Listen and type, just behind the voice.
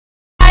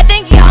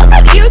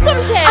could use some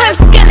tips. I'm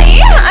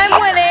skinny, I'm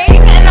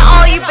winning, and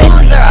all you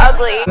bitches are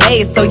ugly.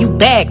 Made so you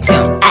bag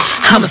pimp.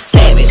 I'm a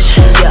savage.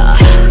 Yeah.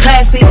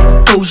 Classy,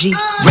 bougie,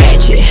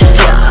 ratchet.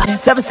 Yeah.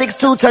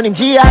 762 turning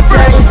G.I.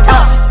 series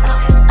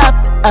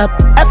up,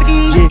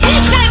 uppity.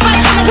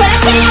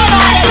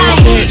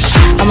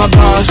 I'm a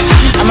boss,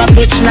 I'm a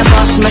bitch and a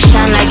boss, I'ma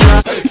shine like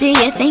love. Do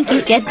you think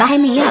you could buy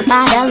me a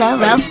bottle of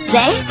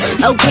rosé?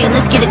 Okay,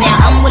 let's get it now.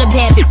 I'm with a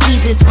bad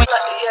bitch, this friend.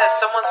 Yeah,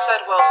 someone said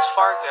Wells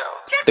Fargo.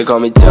 They call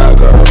me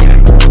Tiago.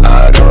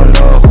 I don't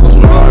know who's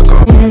Marco.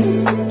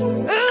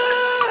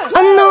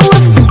 I know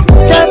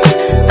what's up,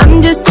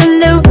 I'm just a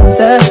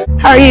loser.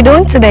 How are you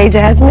doing today,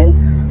 Jasmine?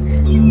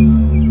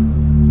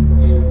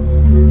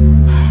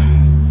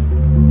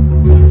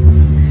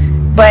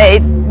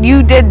 But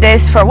you did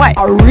this for what?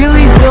 I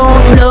really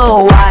don't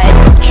know why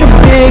it's such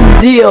a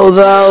big deal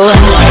though.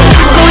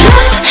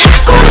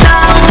 Go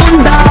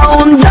down,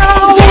 down,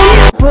 down.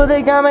 Well,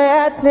 they got my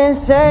acting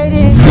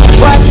shady.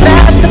 What's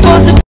that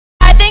supposed to be?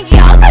 I think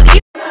y'all could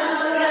use.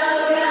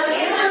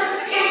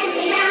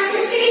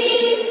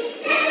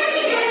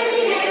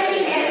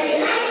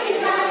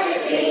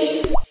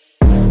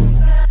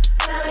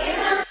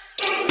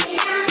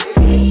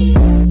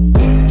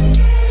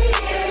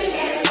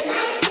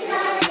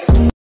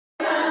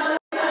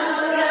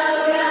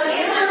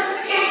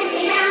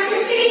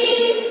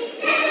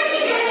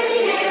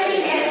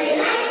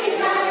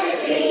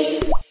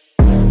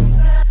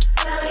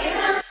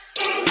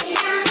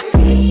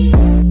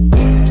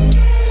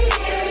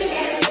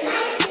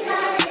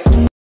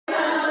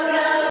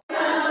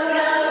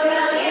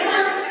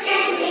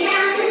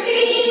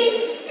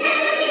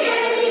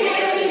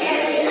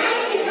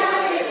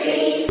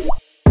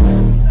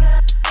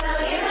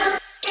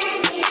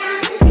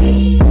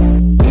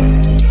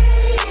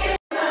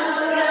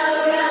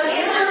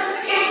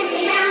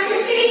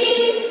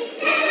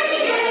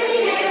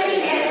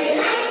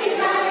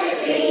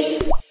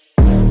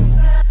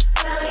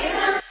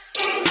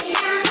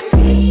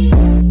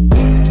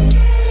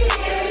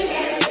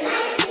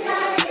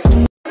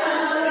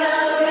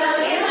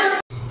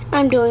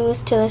 I'm doing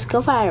this till let's go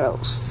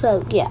viral,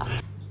 so yeah.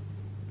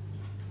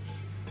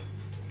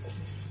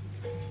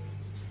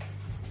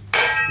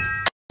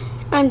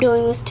 I'm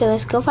doing this till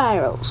let's go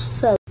viral,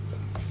 so.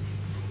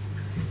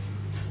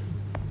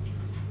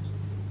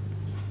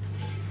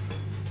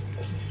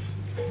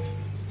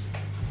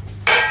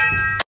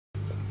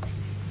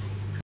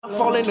 I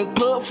fall in the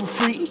club for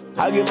free.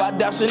 I give out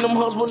daps and them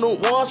husband don't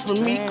wants for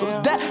me. Cause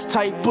that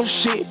type of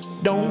shit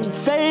don't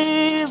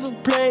faze a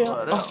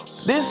player.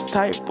 This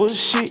type of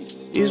shit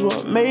is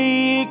what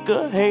make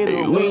a hater.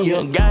 Hey, when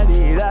you got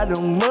it out the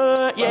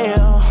mud,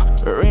 yeah.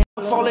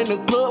 I fall in the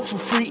club for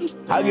free.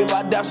 I give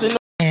out daps and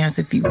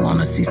If you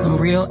wanna see some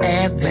real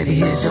ass, baby,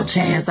 here's your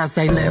chance. I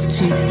say left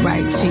cheek,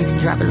 right cheek,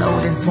 drop it low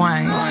then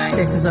swing.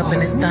 Texas up in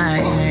this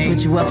thing,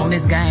 put you up on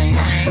this game.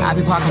 I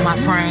be parking my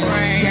frame,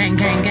 gang,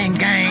 gang, gang,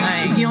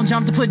 gang. If you don't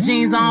jump to put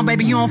jeans on,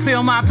 baby, you don't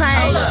feel my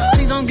pain.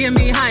 Please don't give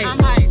me hype,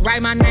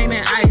 write my name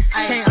in ice.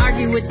 Can't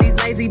argue with these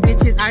lazy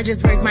bitches, I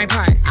just raise my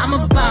price. I'm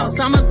a boss,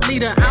 I'm a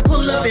leader, I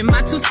pull up in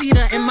my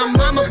two-seater, and my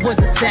mama was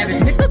a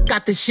savage. Nigga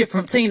got this shit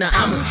from Tina,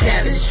 I'm a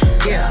savage.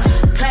 Yeah,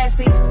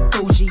 classy,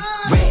 bougie,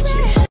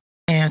 ratchet.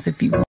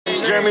 If you want.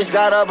 Jeremy's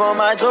got up on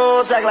my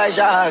toes, act like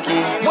Jockey.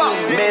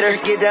 Made her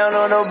get down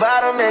on the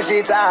bottom and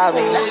she tied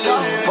me.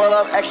 Pull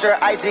up extra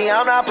icy,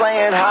 I'm not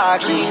playing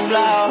hockey.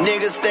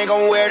 Niggas think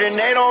I'm weird and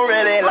they don't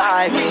really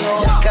like me.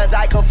 Cause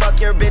I can fuck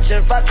your bitch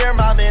and fuck your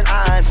mom and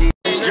auntie.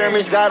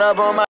 Jeremy's got up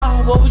on my.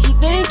 What was you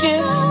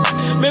thinking?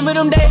 Remember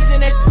them days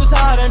and that was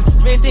hard and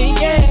been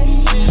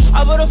thinking.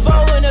 I put a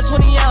 4 in a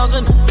 20 ounce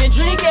and been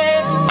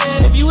drinking.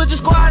 If you was the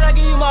squad, I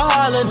give you my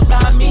heart and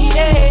I mean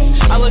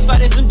it. I was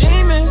fighting some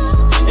demons.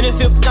 And it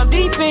feel I'm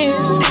deep in.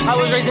 I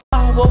was raising.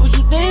 What was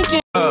you thinking?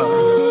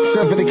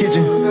 Step in the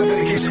kitchen.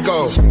 Let's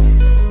go.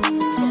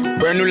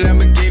 Brand new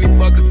Lamborghini,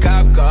 fuck a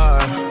cop car.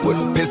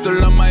 With a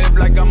pistol on my hip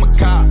like I'm a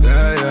cop.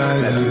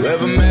 Have you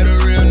ever met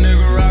a real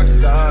nigga rock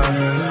star?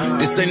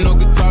 This ain't no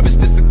guitar, bitch,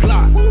 this a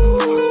Glock.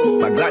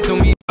 My Glock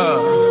told me.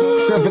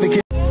 Step in the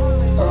kitchen.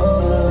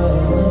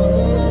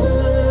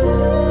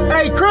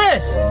 Hey,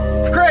 Chris,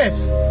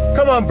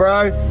 come on,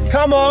 bro.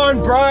 Come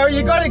on, bro.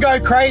 You gotta go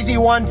crazy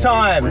one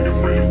time.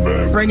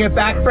 Bring it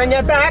back.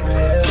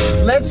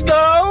 Let's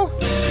go.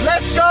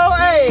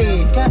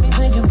 Hey.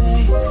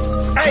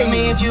 Hey.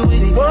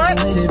 What?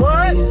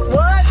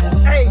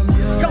 Hey,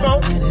 come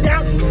on.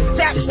 Down.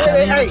 Tap with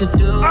it. Hey.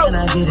 Oh.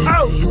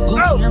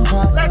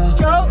 Let's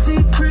go.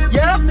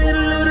 Yeah.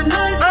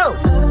 Oh.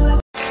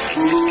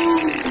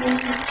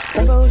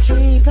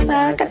 Cause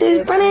I got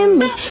this running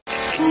me.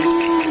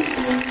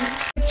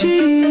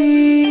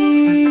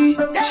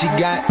 She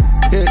got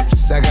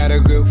hips, I got a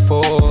grip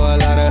for a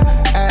lot of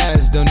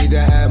ass, don't need to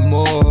have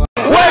more.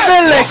 Where's the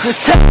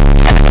Lexus?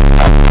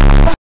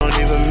 Don't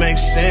even make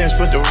sense,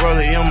 put the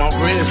rollie on my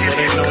wrist so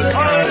they know what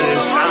time it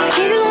is.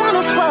 He didn't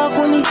wanna fuck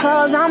with me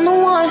cause I'm the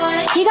one.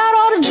 He got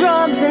all the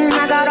drugs and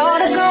I got all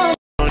the guns.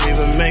 Don't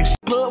even make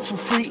blood for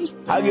free.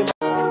 I give.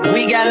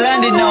 We got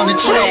London on the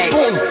track.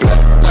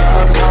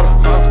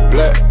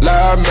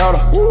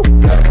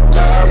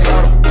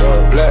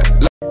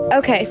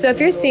 Okay, so if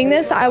you're seeing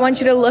this, I want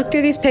you to look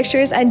through these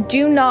pictures and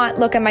do not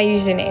look at my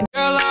username.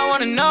 Girl, I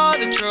wanna know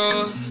the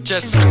truth,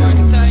 just so I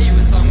can tell you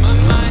it's all